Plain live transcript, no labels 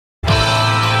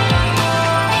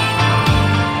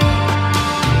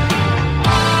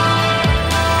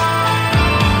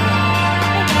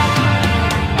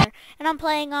I'm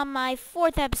playing on my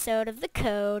 4th episode of The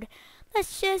Code.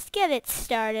 Let's just get it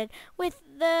started with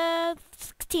the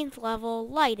 16th level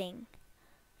lighting.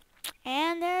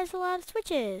 And there's a lot of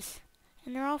switches.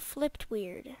 And they're all flipped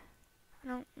weird. I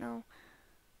don't know.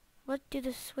 What do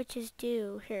the switches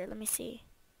do? Here, let me see.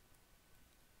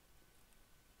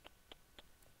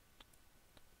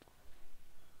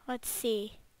 Let's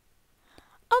see.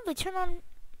 Oh, they turn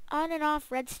on and off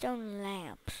redstone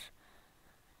lamps.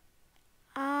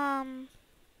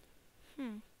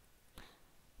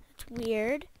 That's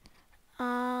weird.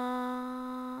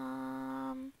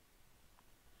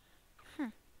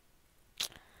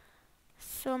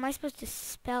 So am I supposed to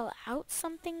spell out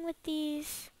something with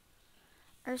these?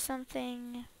 Or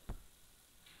something?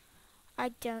 I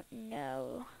don't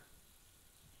know.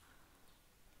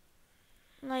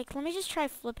 Like, let me just try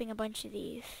flipping a bunch of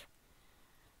these.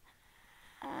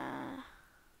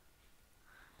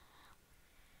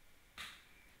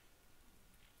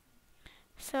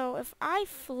 So if I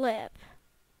flip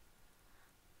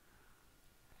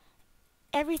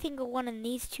every single one in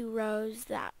these 2 rows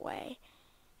that way,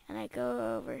 and I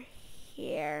go over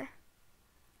here,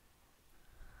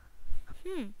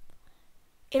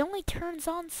 it only turns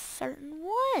on certain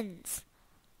ones.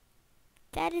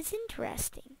 That is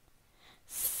interesting.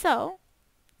 So,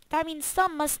 that means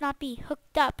some must not be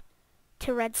hooked up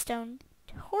to redstone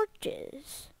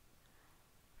torches.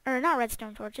 Or not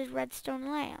redstone torches,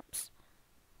 redstone lamps.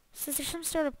 So there's some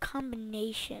sort of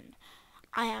combination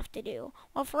I have to do.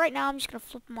 Well, for right now, I'm just going to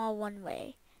flip them all one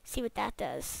way. See what that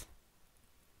does.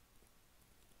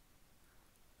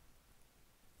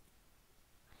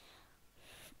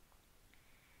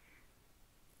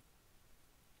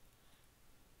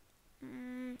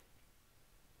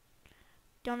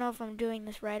 Don't know if I'm doing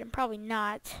this right. I'm probably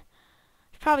not.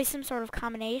 There's probably some sort of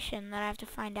combination that I have to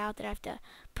find out, that I have to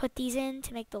put these in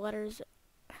to make the letters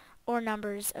or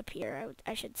numbers appear.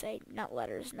 I should say, not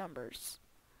letters, numbers.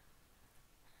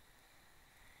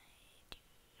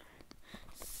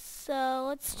 So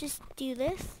let's just do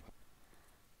this.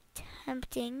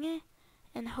 Tempting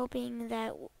and hoping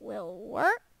that will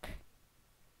work.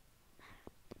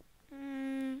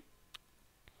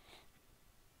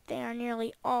 They are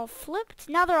nearly all flipped.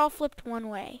 Now they're all flipped one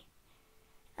way.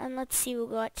 And let's see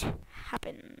what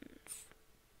happens.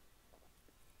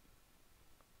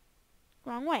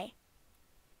 Wrong way.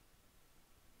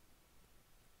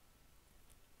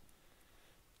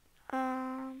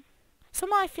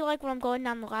 Somehow I feel like when I'm going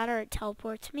down the ladder, it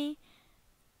teleports me.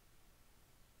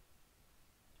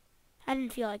 I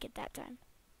didn't feel like it that time.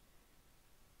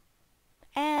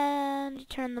 And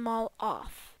turn them all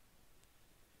off.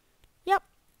 Yep.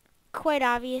 Quite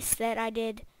obvious that I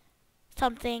did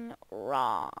something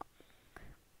wrong.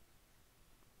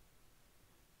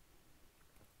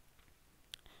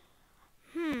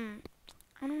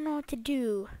 I don't know what to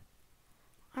do.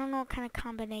 I don't know what kind of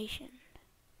combination.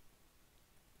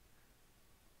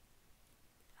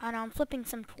 I know, I'm flipping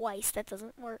some twice. That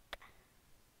doesn't work.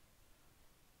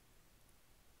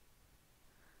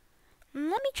 Let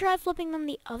me try flipping them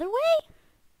the other way.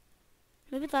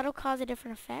 Maybe that'll cause a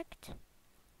different effect.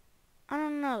 I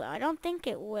don't know though. I don't think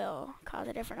it will cause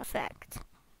a different effect.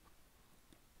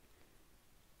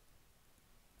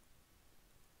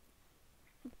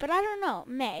 But I don't know.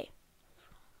 May.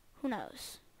 Who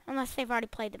knows? Unless they've already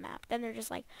played the map. Then they're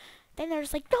just like,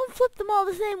 don't flip them all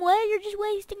the same way. You're just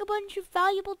wasting a bunch of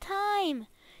valuable time.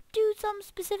 Do some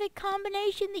specific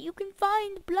combination that you can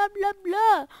find. Blah, blah,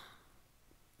 blah.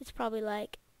 It's probably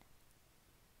like,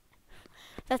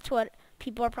 that's what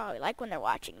people are probably like when they're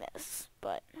watching this.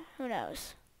 But who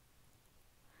knows?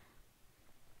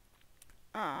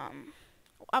 I'm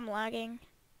lagging.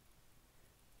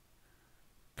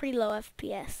 Pretty low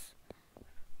FPS.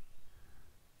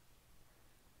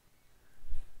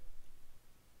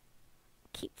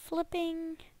 Keep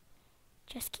flipping.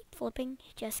 Just keep flipping.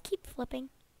 Just keep flipping.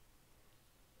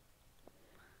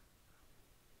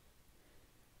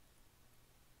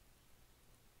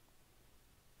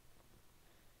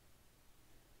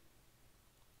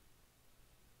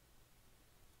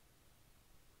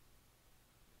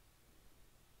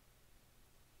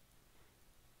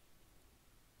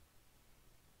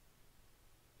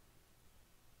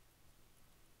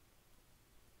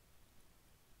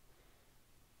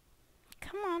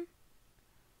 Come on.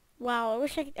 Wow, I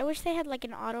wish they had like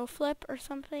an auto flip or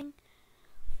something.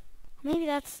 Maybe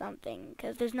that's something,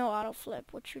 because there's no auto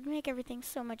flip, which would make everything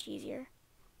so much easier.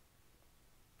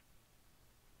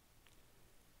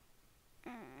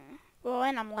 Well,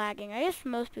 and I'm lagging. I guess for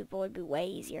most people it would be way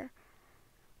easier.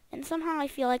 And somehow I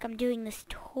feel like I'm doing this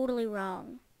totally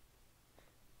wrong.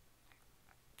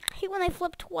 I hate when they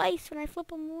flip twice when I flip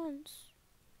them once.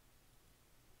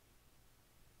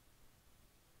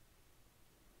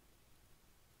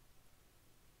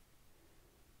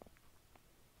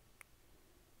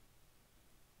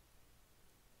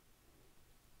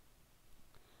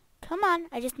 Come on,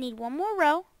 I just need one more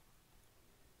row.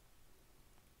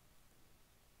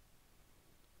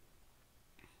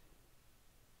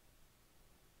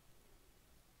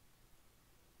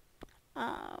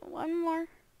 One more.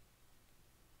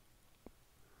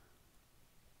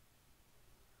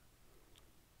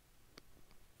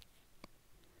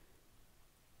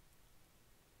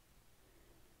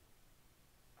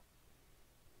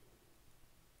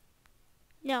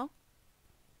 No.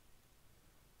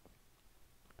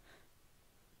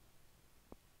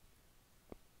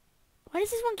 Why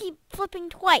does this one keep flipping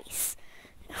twice?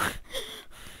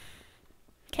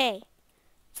 Okay.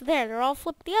 So there, they're all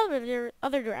flipped the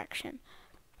other direction.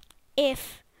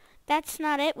 If that's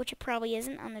not it, which it probably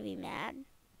isn't, I'm gonna be mad.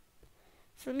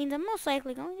 So it means I'm most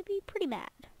likely going to be pretty mad.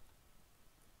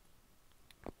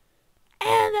 And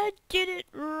I did it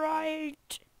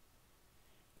right.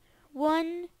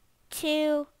 1,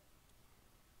 2,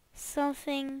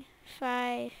 something,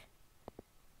 5,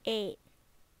 8.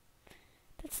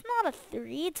 That's not a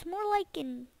 3. It's more like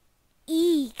an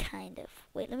E kind of.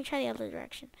 Wait, let me try the other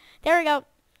direction. There we go.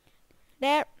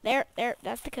 There.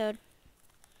 That's the code.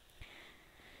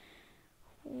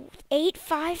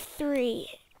 853.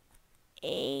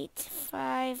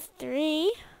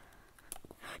 853.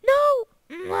 No!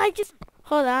 I just...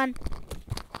 Hold on.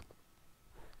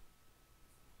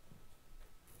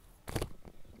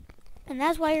 And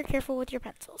that's why you're careful with your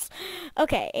pencils.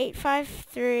 Okay,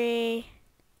 853.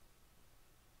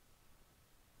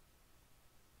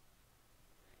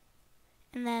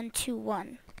 And then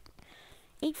 21.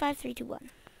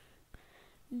 85321.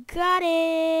 Got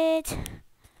it!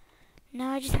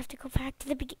 Now I just have to go back to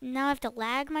the beginning. Now I have to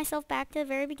lag myself back to the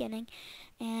very beginning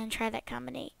and try that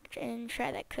combination and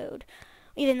try that code,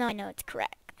 even though I know it's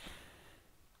correct.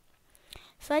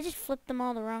 So I just flipped them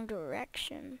all the wrong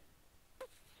direction.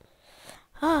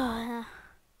 Oh,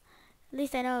 at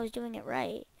least I know I was doing it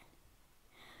right.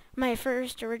 My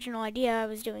first original idea, I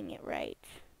was doing it right.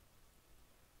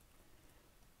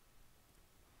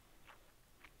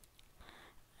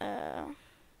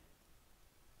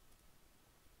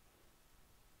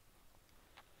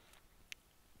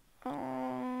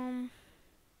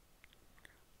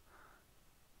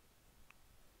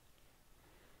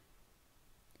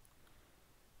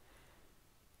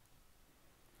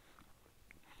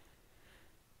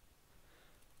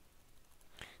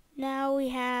 Now we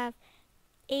have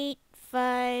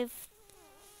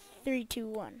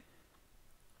 85321.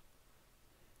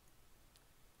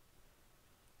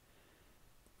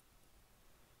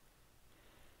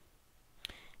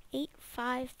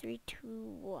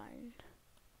 85321.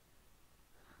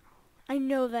 I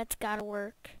know that's gotta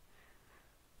work.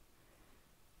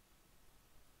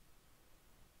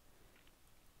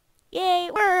 Yay,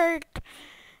 it worked!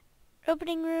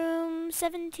 Opening room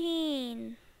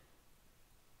 17.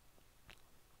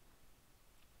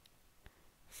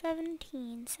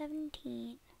 17.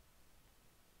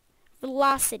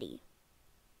 Velocity.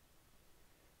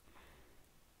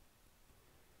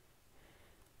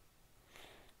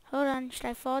 Hold on, should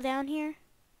I fall down here?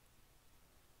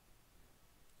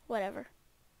 Whatever.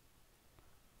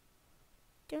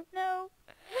 Don't know,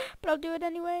 but I'll do it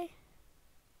anyway.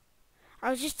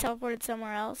 I was just teleported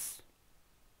somewhere else.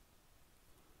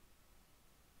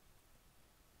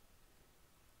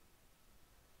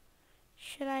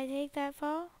 Should I take that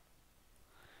fall?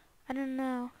 I don't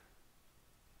know.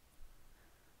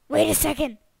 Wait a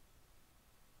second!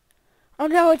 Oh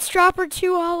no, it's Dropper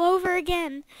 2 all over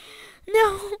again!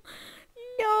 No!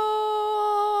 No!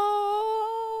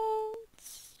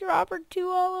 It's Dropper 2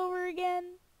 all over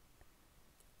again.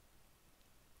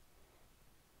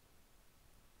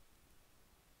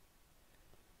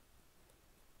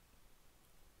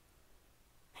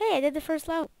 Hey, I did the first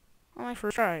level on my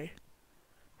first try.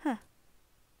 Huh.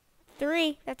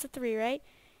 3. That's a 3, right?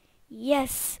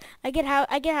 Yes. I get how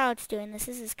it's doing this.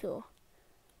 This is cool.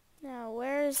 Now,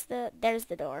 there's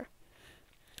the door.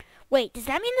 Wait, does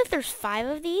that mean that there's 5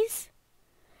 of these?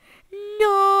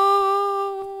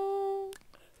 No.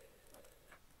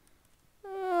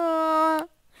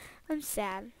 I'm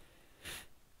sad.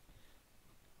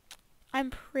 I'm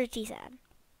pretty sad.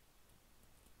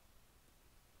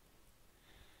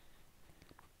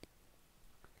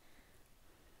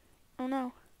 Oh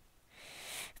no.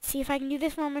 Let's see if I can do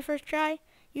this one on my first try.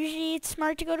 Usually it's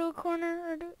smart to go to a corner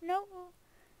or no.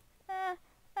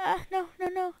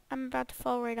 No. I'm about to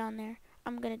fall right on there.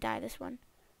 I'm gonna die this one.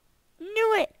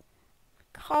 Knew it!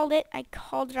 Called it. I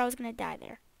called it. I was gonna die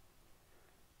there.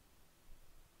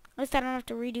 At least I don't have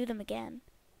to redo them again.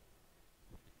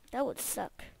 That would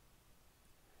suck.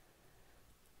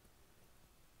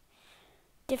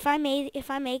 If I make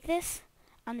this,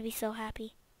 I'm gonna be so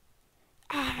happy.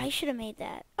 Ah, I should have made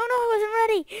that. Oh no, I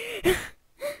wasn't ready.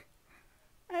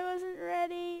 I wasn't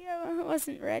ready. I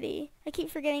wasn't ready. I keep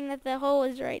forgetting that the hole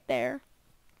is right there.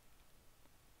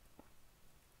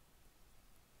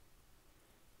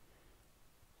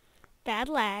 Bad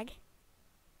lag.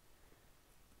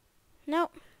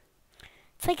 Nope.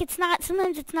 It's like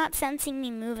sometimes it's not sensing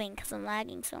me moving because I'm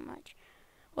lagging so much.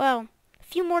 Well, a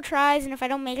few more tries, and if I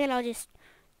don't make it, I'll just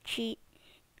cheat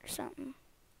or something.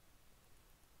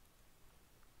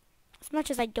 As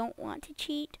much as I don't want to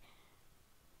cheat.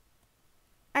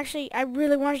 Actually, I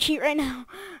really want to cheat right now.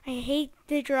 I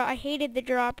hated the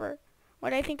dropper.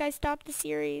 Why do I think I stopped the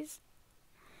series?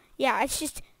 Yeah,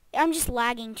 I'm just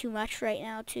lagging too much right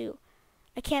now too.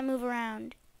 I can't move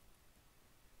around.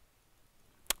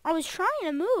 I was trying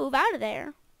to move out of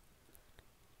there.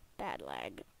 Bad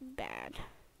lag. Bad.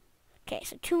 Okay,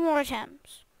 so 2 more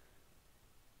attempts.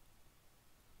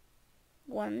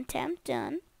 1 attempt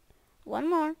done. 1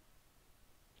 more.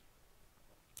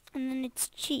 And then it's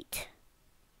cheat.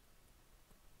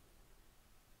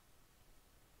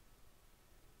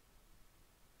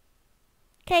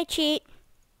 Okay, cheat.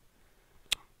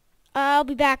 I'll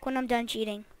be back when I'm done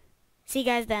cheating. See you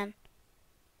guys then.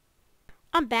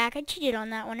 I'm back. I cheated on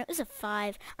that one. It was a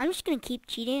 5. I'm just going to keep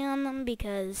cheating on them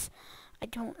because I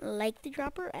don't like the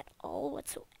dropper at all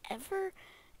whatsoever.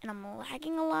 And I'm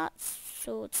lagging a lot,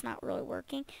 so it's not really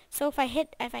working. So if I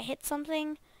hit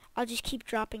something, I'll just keep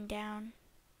dropping down.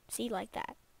 See, like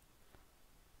that.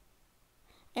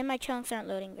 And my chunks aren't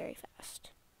loading very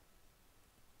fast.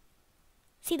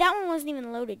 See, that one wasn't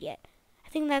even loaded yet. I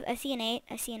think that I see an 8.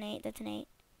 I see an 8. That's an 8.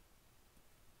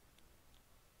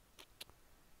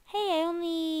 Hey, I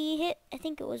only hit, I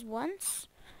think it was once.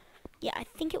 Yeah, I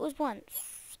think it was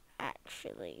once,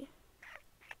 actually.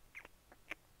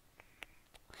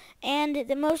 And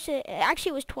the most,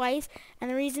 actually it was twice,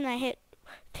 and the reason I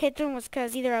hit them was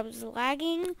because either I was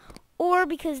lagging, or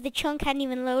because the chunk hadn't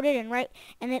even loaded,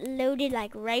 and it loaded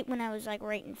like right when I was like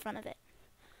right in front of it,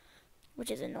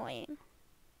 which is annoying.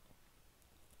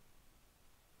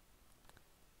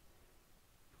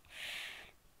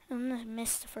 I'm gonna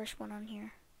miss the first one on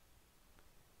here.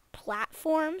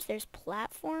 Platforms. There's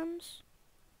platforms.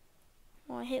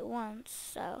 Well, I hit once,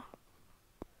 so.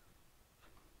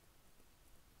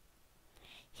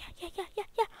 Yeah.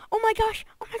 Oh my gosh.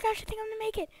 I think I'm gonna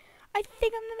make it. I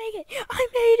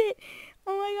made it.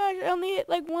 Oh my gosh. I only hit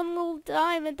like one little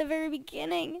time at the very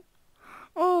beginning.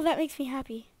 Oh, that makes me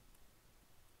happy.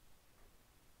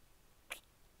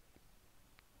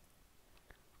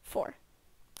 Four.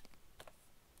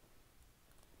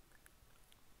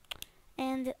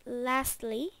 And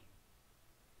lastly,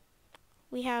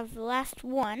 we have the last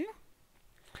one.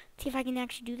 Let's see if I can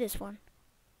actually do this one.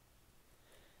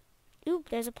 Oop,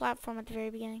 there's a platform at the very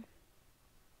beginning.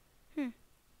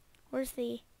 Where's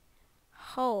the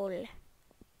hole?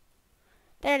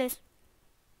 There it is.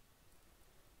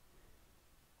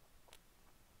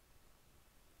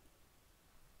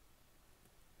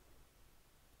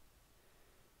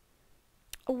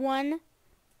 A 1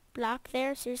 block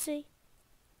there, seriously?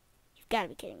 You've got to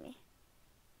be kidding me.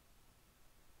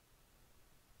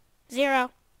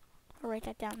 0. I'll write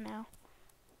that down now.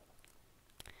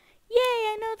 Yay,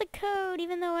 I know the code,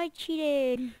 even though I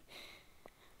cheated.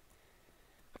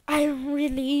 I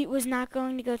really was not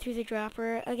going to go through the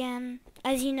dropper again.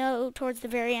 As you know, towards the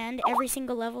very end, every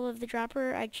single level of the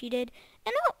dropper, I cheated.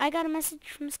 And oh, I got a message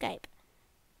from Skype.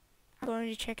 I'm going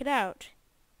to check it out.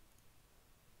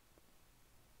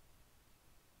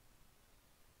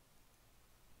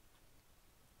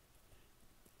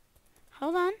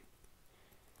 Hold on.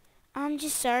 I'm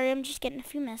just sorry, I'm just getting a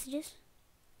few messages.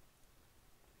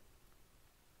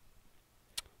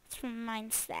 It's from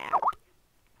Mindsap.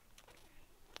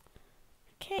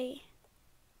 Okay.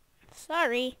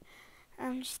 Sorry.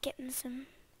 I'm just getting some...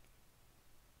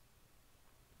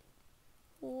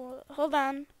 Hold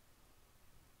on.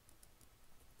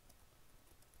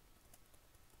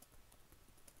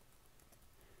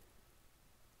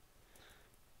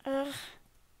 Ugh.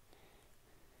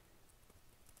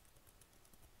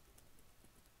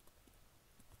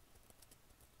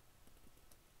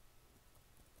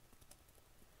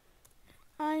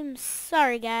 I'm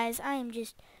sorry, guys. I am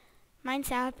just...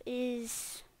 Mindsap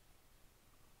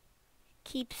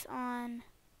keeps on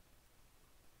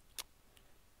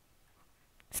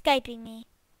Skyping me.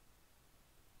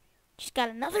 Just got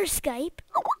another Skype.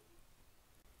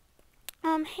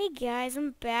 Hey guys,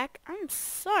 I'm back. I'm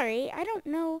sorry, I don't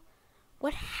know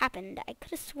what happened. I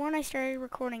could have sworn I started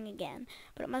recording again,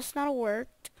 but it must not have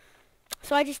worked.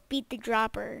 So I just beat the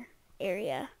dropper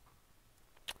area.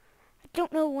 I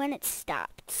don't know when it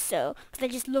stopped, so, because I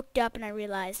just looked up and I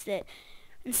realized that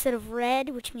instead of red,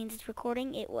 which means it's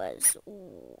recording, it was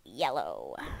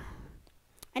yellow.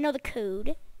 I know the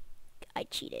code. I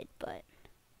cheated, but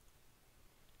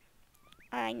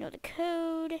I know the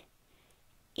code.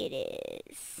 It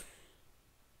is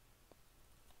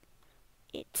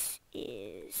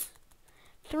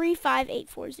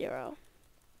 35840.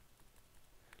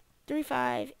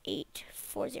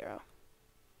 35840.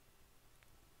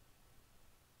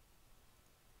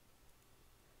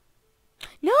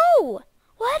 No!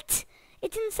 What?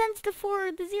 It didn't sense the 4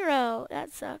 or the 0.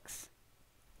 That sucks.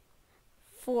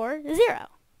 40.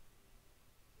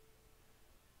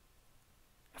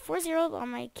 40 on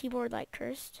my keyboard like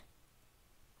cursed.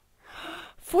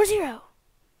 40.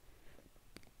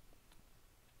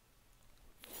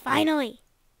 Finally.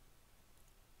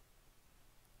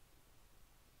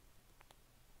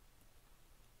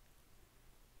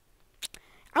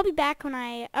 I'll be back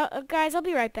when guys, I'll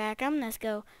be right back. I'm gonna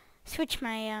go switch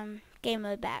my game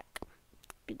mode back.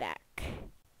 Be back.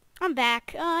 I'm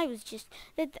back. I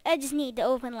just need to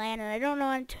open LAN, and I don't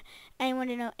want anyone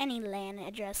to know any LAN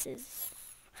addresses.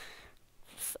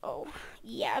 So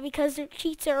yeah, because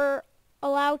their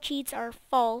allow cheats are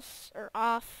false or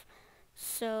off,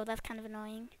 so that's kind of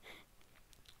annoying.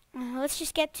 Let's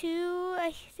just get to,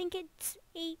 I think it's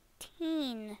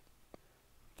 18. I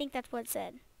think that's what it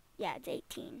said. Yeah, it's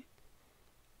 18.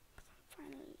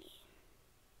 Finally.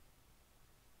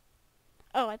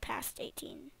 Oh, I passed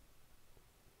 18.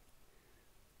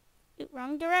 Ooh,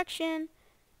 wrong direction.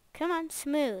 Come on,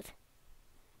 smooth.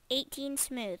 18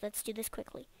 smooth. Let's do this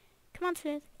quickly. Come on,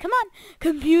 smooth. Come on,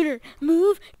 computer,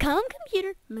 move. Come,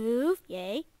 computer, move.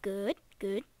 Yay, good,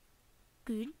 good,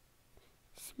 good.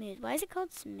 Smooth. Why is it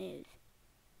called smooth?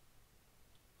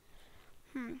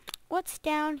 What's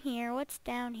down here? What's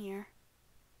down here?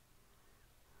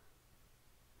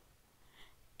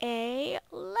 A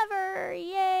lever.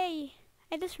 Yay.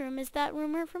 Hey, this room is that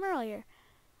room from earlier.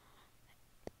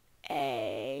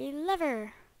 A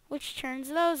lever, which turns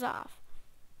those off.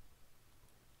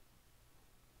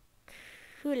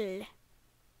 Cool.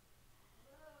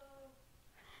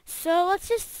 So let's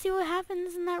just see what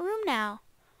happens in that room now.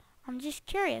 I'm just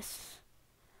curious.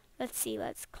 Let's see.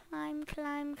 Let's climb,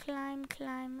 climb, climb,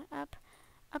 climb up,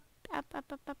 up, up,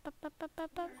 up, up, up, up, up, up,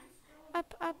 up, up,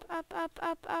 up, up, up, up,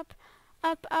 up, up,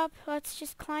 up, up. Let's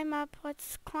just climb up.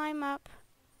 Let's climb up.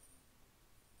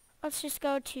 Let's just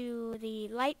go to the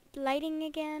lighting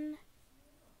again.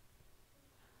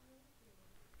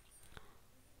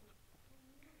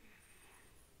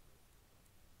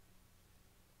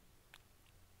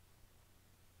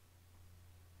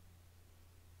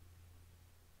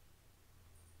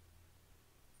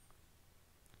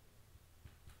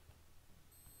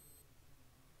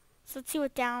 So let's see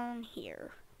what down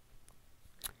here.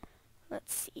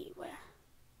 Let's see where.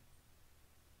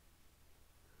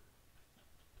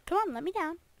 Come on, let me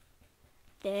down.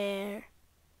 There.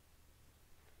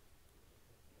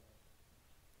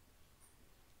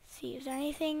 See, is there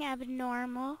anything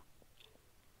abnormal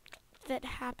that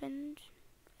happened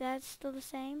that's still the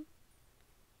same?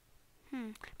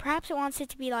 Perhaps it wants it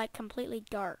to be like completely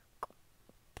dark.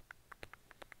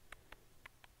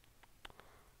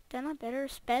 Then I better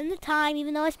spend the time,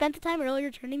 even though I spent the time earlier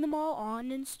turning them all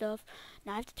on and stuff.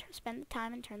 Now I have to spend the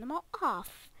time and turn them all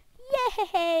off.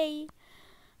 Yay!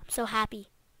 I'm so happy.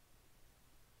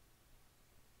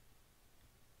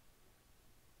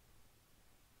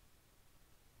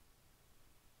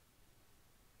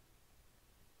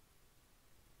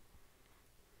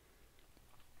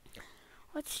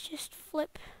 Let's just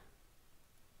flip.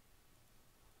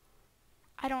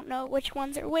 I don't know which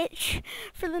ones are which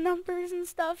for the numbers and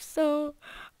stuff, so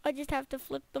I just have to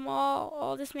flip them all.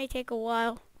 Oh, this may take a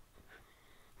while.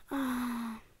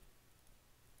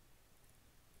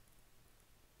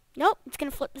 Nope, it's gonna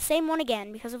flip the same one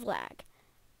again because of lag.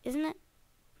 Isn't it?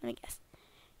 Let me guess.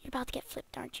 You're about to get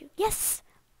flipped, aren't you? Yes!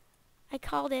 I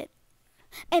called it.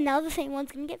 And now the same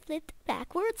one's gonna get flipped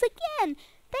backwards again.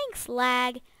 Thanks,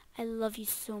 lag. I love you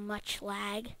so much,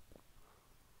 lag.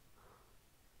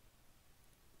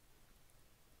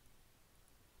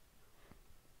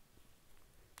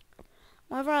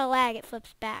 Whenever I lag, it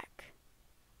flips back.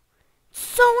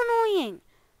 So annoying!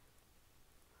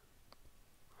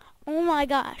 Oh my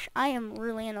gosh, I am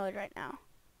really annoyed right now.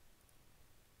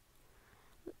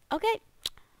 Okay,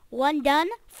 1 done,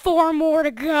 4 more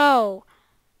to go.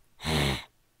 4 more to go.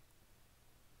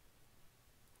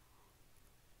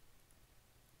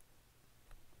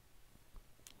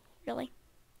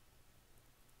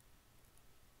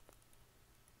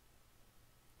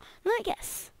 Let me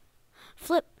guess.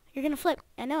 Flip. You're gonna flip.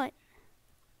 I know it.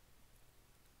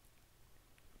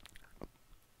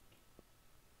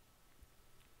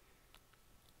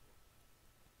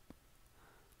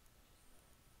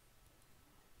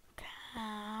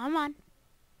 Come on.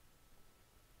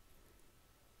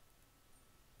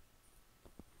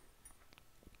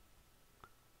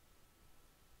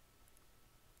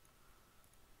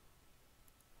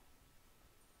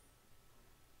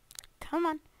 Come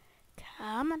on.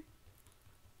 Come on.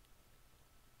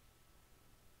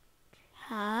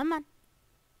 Come on.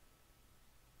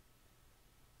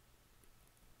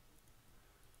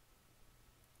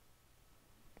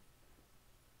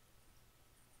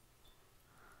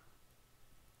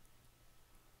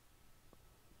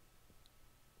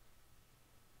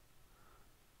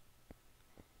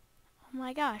 Oh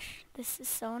my gosh, this is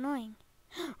so annoying.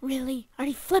 Really? I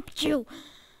already flipped you!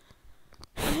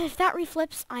 If that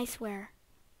reflips, I swear.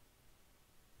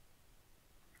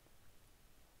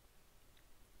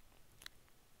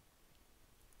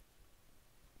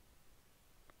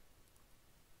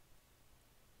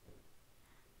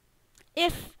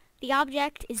 If the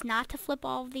object is not to flip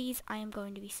all of these, I am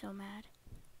going to be so mad.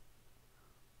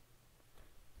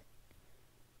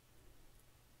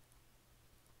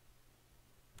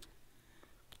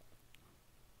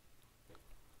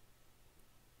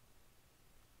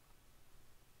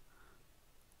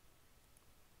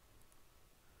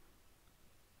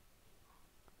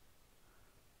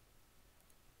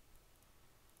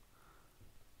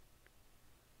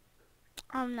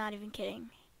 I'm not even kidding.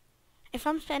 If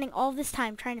I'm spending all this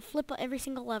time trying to flip every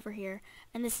single lever here,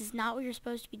 and this is not what you're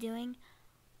supposed to be doing,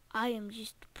 I am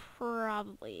just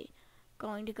probably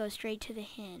going to go straight to the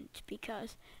hint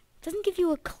because it doesn't give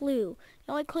you a clue.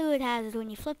 The only clue it has is when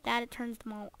you flip that, it turns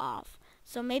them all off.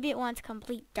 So maybe it wants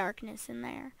complete darkness in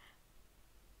there.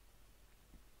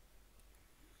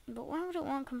 But why would it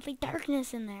want complete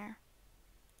darkness in there?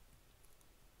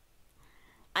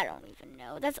 I don't even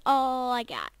know. That's all I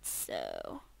got,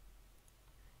 so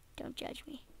don't judge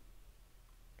me.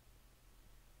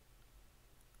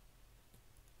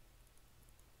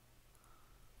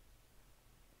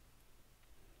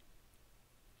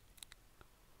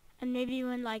 And maybe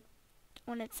when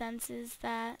it senses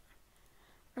that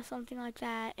or something like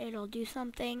that, it'll do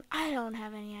something. I don't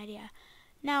have any idea.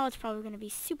 Now it's probably going to be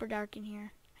super dark in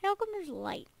here. How come there's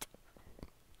light?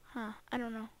 Huh, I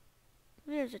don't know.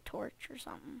 Maybe there's a torch or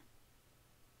something.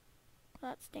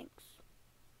 That stinks.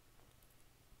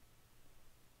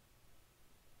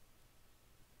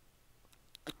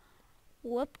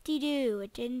 Whoop-de-doo,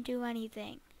 it didn't do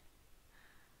anything.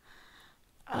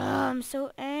 Oh, I'm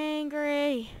so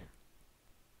angry.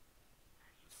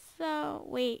 So,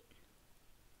 wait.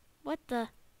 What the?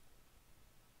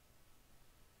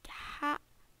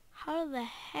 How the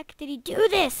heck did he do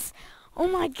this? Oh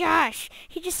my gosh.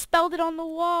 He just spelled it on the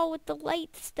wall with the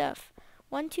light stuff.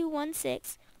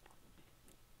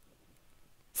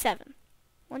 12167.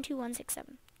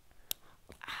 12167.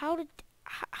 How did...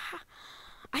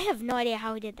 I have no idea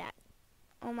how he did that.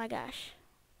 Oh my gosh.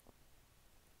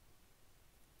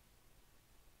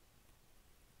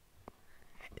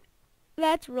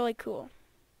 That's really cool.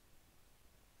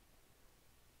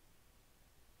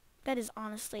 That is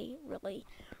honestly really,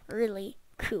 really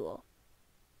cool.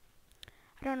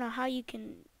 I don't know how you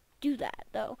can do that,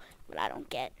 though, but I don't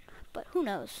get. But who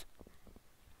knows?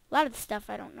 A lot of the stuff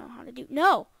I don't know how to do.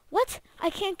 No! What? I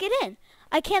can't get in.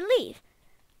 I can't leave.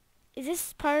 Is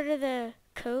this part of the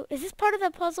code? Is this part of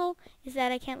the puzzle? Is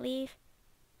that I can't leave?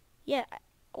 Yeah.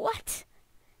 What?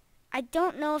 I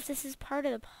don't know if this is part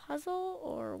of the puzzle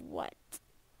or what.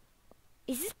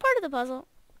 Is this part of the puzzle?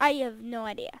 I have no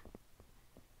idea.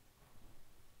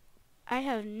 I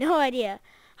have no idea.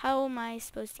 How am I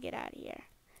supposed to get out of here?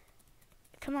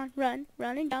 Come on, run,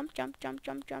 run and jump, jump, jump,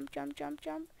 jump, jump, jump, jump,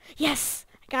 jump. Yes!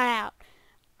 I got out.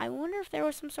 I wonder if there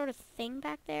was some sort of thing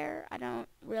back there. I don't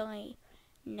really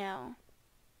know.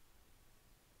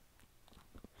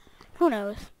 Who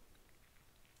knows?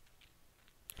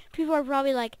 People are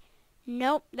probably like,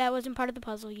 nope, that wasn't part of the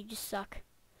puzzle. You just suck.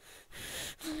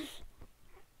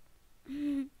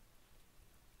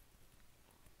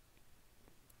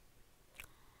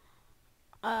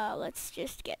 Let's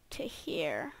just get to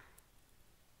here.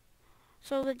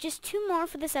 So just 2 more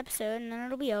for this episode, and then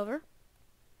it'll be over.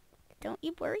 Don't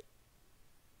you worry.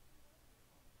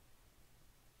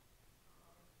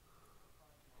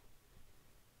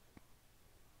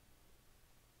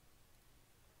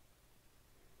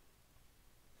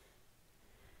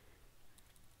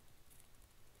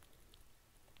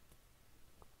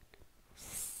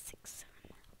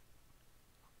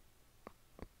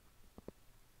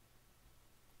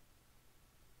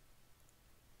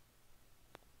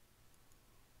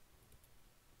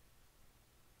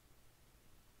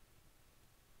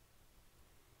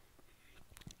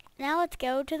 Now let's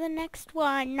go to the next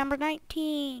one, number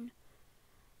 19.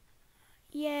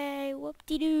 Yay,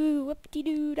 whoop-de-doo,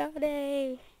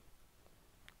 da-day.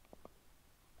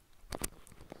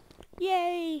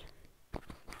 Yay!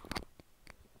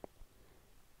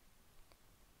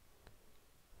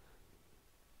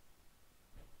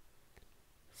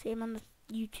 See, I'm on the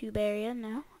YouTube area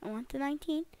now. I want the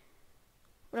 19.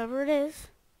 Whatever it is.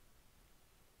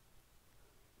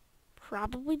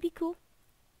 Probably be cool.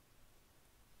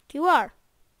 QR.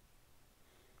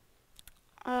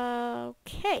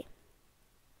 Okay.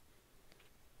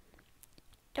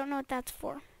 Don't know what that's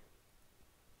for.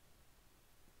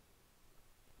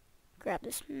 Grab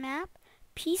this map.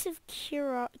 Piece of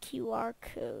QR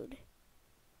code.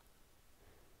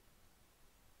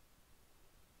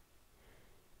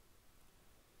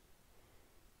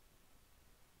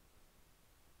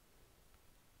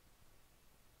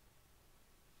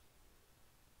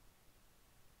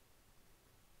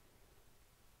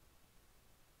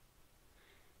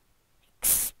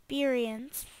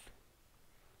 Experience.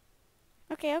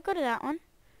 Okay, I'll go to that one.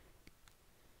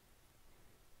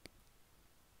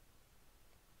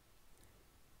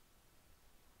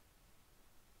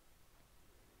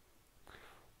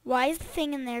 Why is the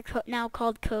thing in there now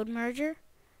called Code Merger?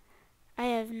 I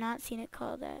have not seen it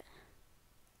called that.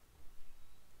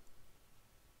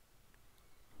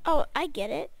 Oh, I get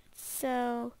it.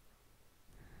 So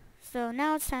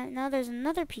now it's time. Now there's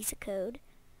another piece of code.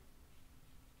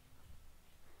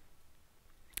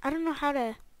 I don't know how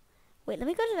to. Wait, let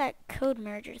me go to that Code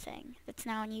Merger thing that's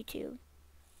now on YouTube.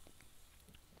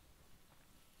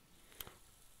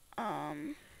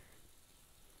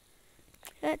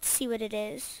 Let's see what it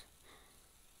is.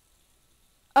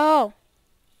 Oh,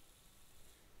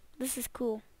 this is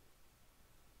cool.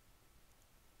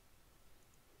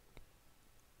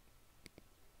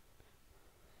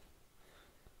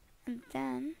 And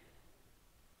then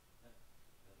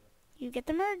you get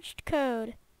the merged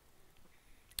code.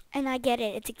 And I get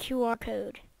it, it's a QR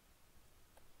code.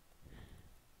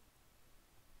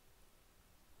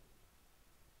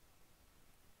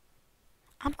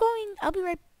 I'll be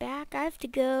right back. I have to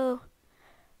go,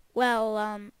 well,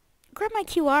 grab my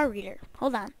QR reader.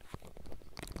 Hold on.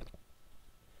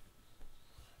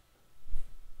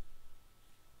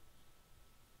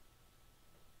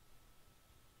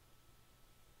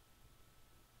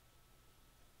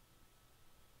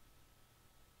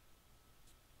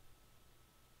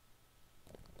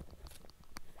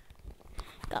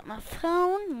 Got my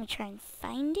phone. Let me try and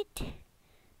find it. The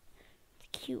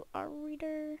QR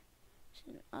reader.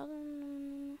 I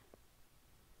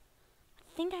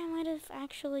think I might have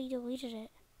actually deleted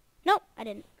it. Nope, I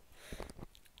didn't.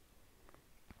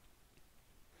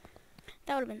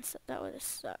 That would have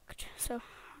sucked. So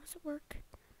how does it work?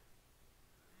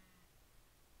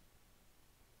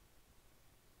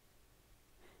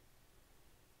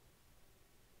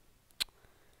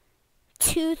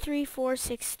 Two, 3, 4,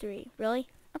 6, 3. Really?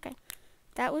 Okay,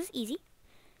 that was easy.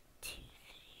 2, 3,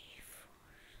 4.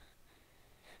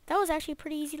 That was actually a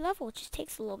pretty easy level. It just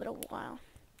takes a little bit of a while.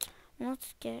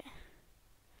 Let's get it.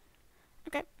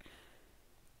 Okay.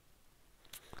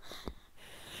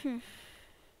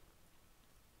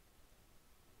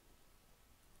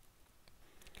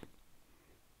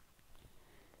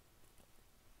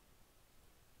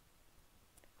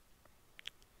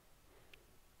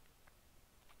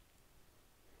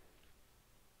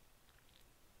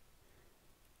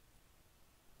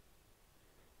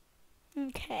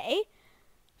 Okay.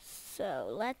 So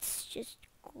let's just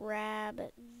grab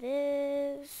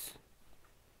this.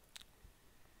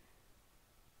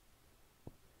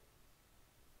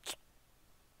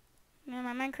 Man,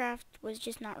 my Minecraft was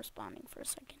just not responding for a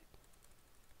second.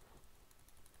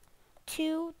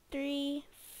 2, 3,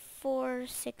 4,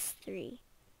 6, 3.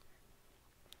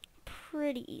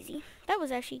 Pretty easy. That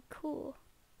was actually cool.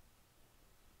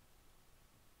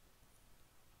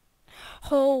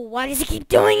 Oh, why does it keep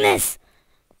doing this?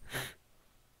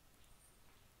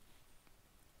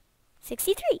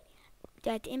 63. Do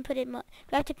I have to input it more?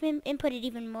 Do I have to input it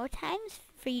even more times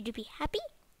for you to be happy?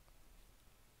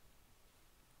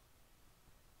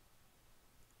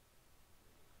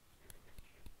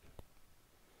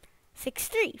 Six,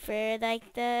 3 for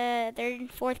like the third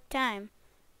and fourth time.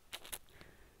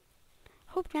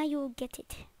 Hope now you will get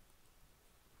it.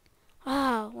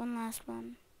 Oh, one last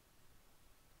one.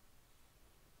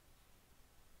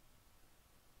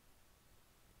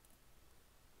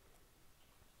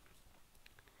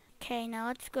 Okay, now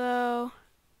let's go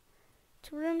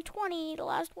to room 20, the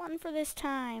last one for this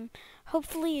time.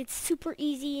 Hopefully it's super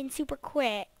easy and super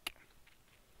quick.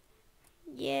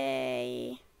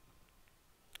 Yay.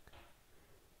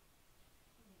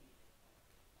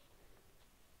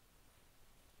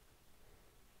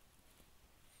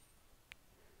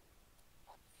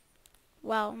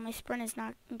 Well, my sprint is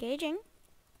not engaging.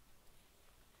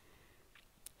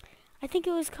 I think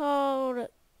it was called...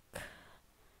 I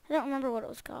don't remember what it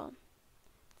was called.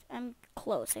 I'm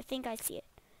close. I think I see it.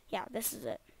 Yeah, this is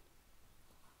it.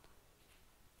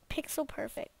 Pixel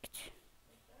Perfect.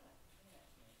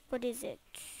 What is it?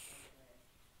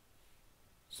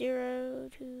 0,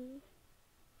 2...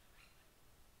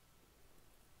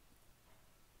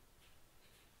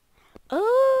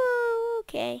 Oh,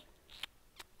 okay.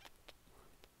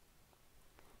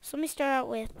 So let me start out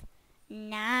with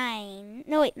 9.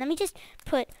 No, wait. Let me just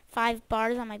put 5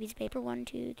 bars on my piece of paper. 1,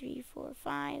 2, 3, 4,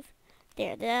 5.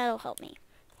 There, that'll help me.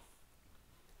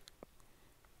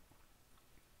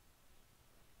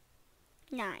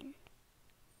 9.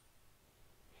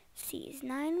 C is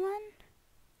 9 1.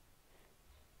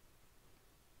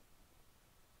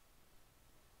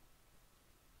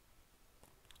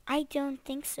 I don't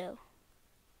think so.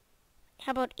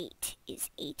 How about 8? Is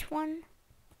 8 1?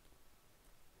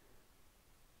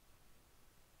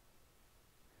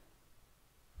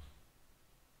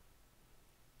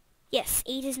 Yes,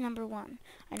 8 is number 1.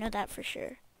 I know that for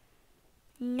sure.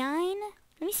 9?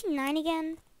 Let me see 9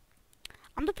 again.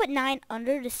 I'm gonna put 9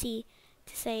 under to say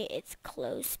it's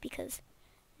close because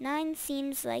 9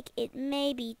 seems like it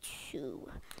may be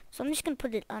 2. So I'm just gonna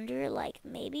put it under, like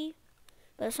maybe.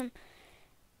 But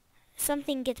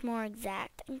something gets more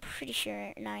exact. I'm pretty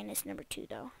sure 9 is number 2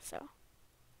 though. So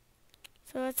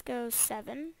let's go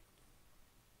 7.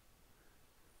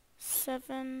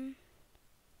 7.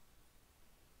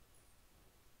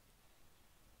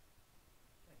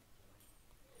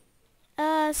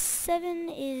 Seven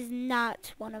is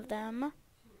not one of them.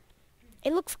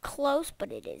 It looks close,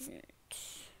 but it isn't.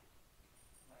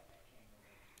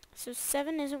 So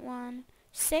 7 isn't 1.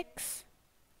 6.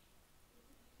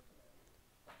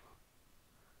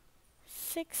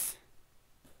 6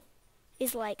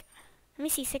 is like, let me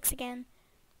see 6 again.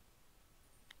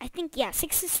 I think, yeah,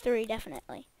 6 is 3,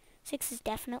 definitely. 6 is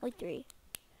definitely 3.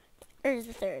 Or is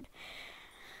the third.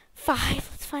 5,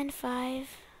 let's find 5.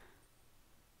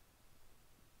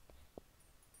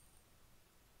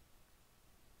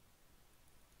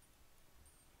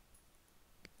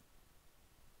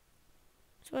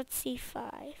 So let's see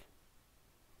 5.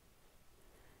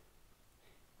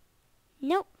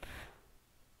 Nope.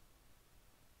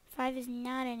 5 is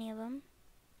not any of them.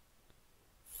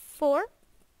 4.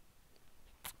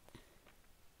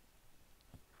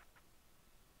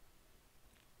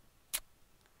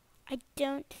 I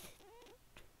don't...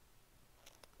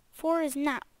 4 is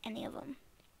not any of them.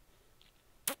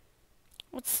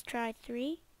 Let's try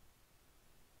 3.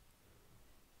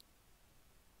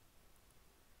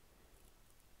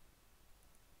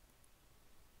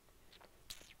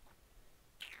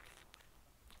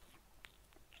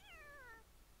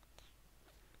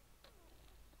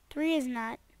 Three is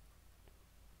not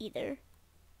either.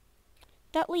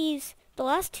 That leaves the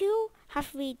last 2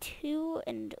 have to be 2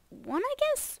 and 1, I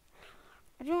guess?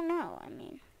 I don't know, I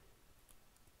mean.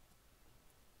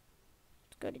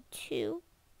 Let's go to 2.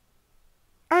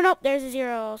 Oh, nope, there's a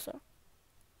 0 also.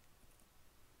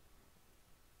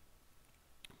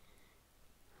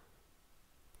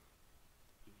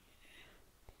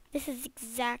 This is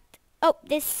exact. Oh,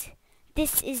 this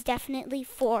is definitely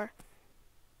 4.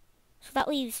 So that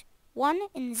leaves 1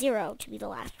 and 0 to be the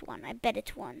last one. I bet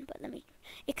it's 1, but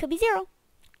it could be 0.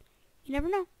 You never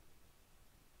know.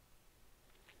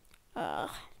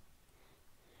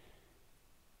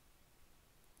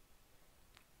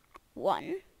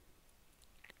 1.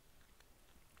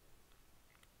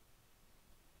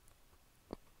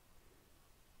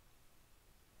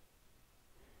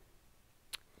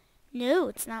 No,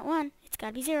 it's not 1. It's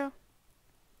gotta be 0.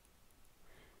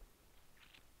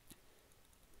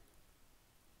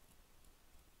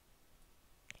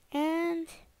 And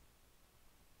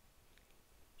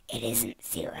it isn't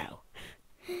 0.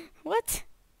 What?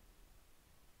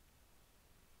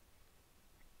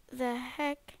 The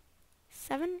heck?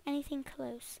 7? Anything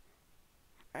close?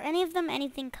 Are any of them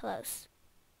anything close?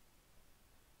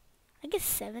 I guess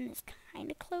 7 is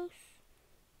kind of close.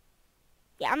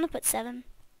 Yeah, I'm gonna put 7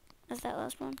 as that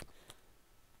last one.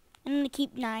 I'm gonna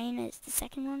keep 9 as the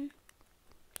second one.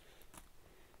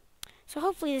 So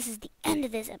hopefully this is the end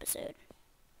of this episode.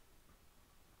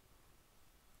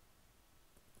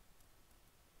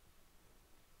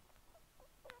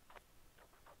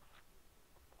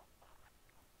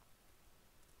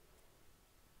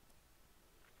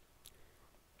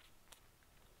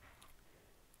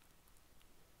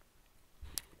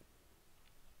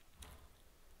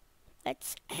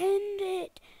 Let's end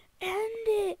it. End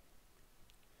it.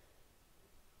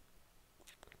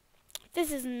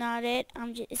 this is not it,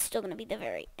 it's still gonna be the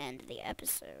very end of the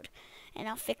episode, and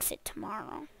I'll fix it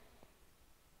tomorrow.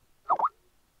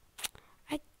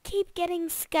 I keep getting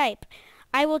Skype.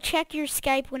 I will check your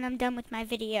Skype when I'm done with my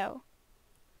video.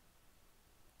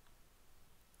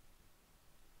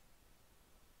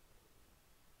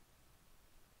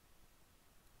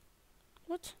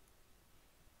 What?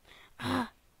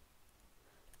 Ah.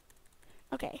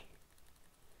 Okay.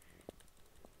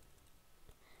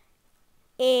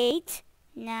 8,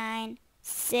 9,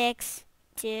 6,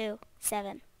 2,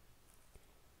 7.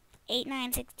 8,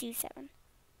 9, 6, 2, 7.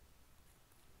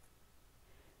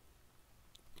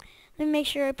 Let me make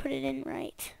sure I put it in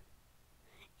right.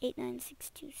 8, 9, 6,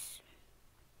 2,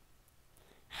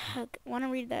 7. Want to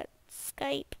read that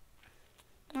Skype?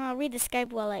 I'll read the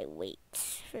Skype while I wait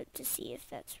to see if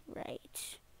that's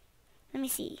right. Let me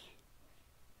see.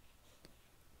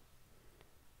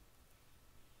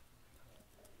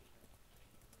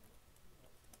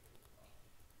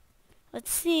 Let's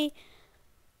see.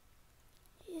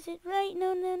 Is it right?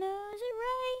 No, no, no. Is it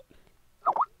right?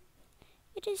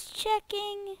 It is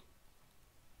checking.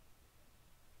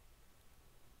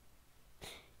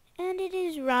 And it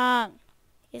is wrong.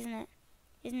 Isn't it?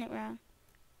 Isn't it wrong?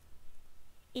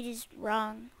 It is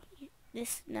wrong.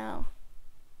 No.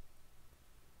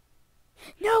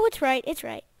 No, it's right. It's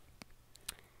right.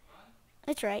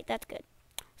 It's right. That's good.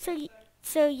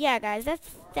 So yeah, guys,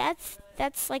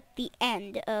 that's like the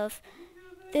end of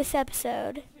this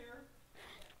episode.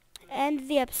 End of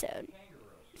the episode.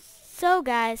 So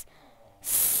guys,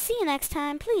 see you next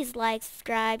time. Please like,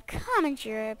 subscribe, comment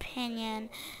your opinion,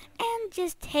 and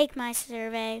just take my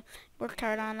survey. Worked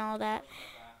hard on all that.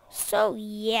 So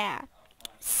yeah,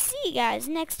 see you guys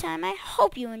next time. I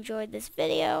hope you enjoyed this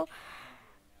video.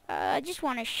 I just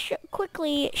want to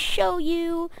quickly show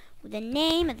you the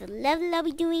name of the level I'll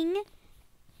be doing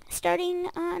starting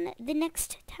on the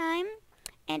next time,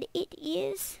 and it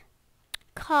is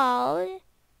called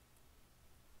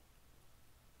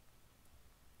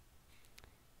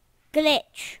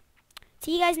Glitch.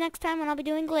 See you guys next time when I'll be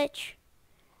doing Glitch.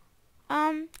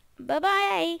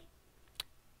 Bye-bye.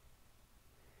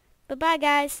 Bye-bye,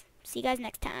 guys. See you guys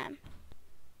next time.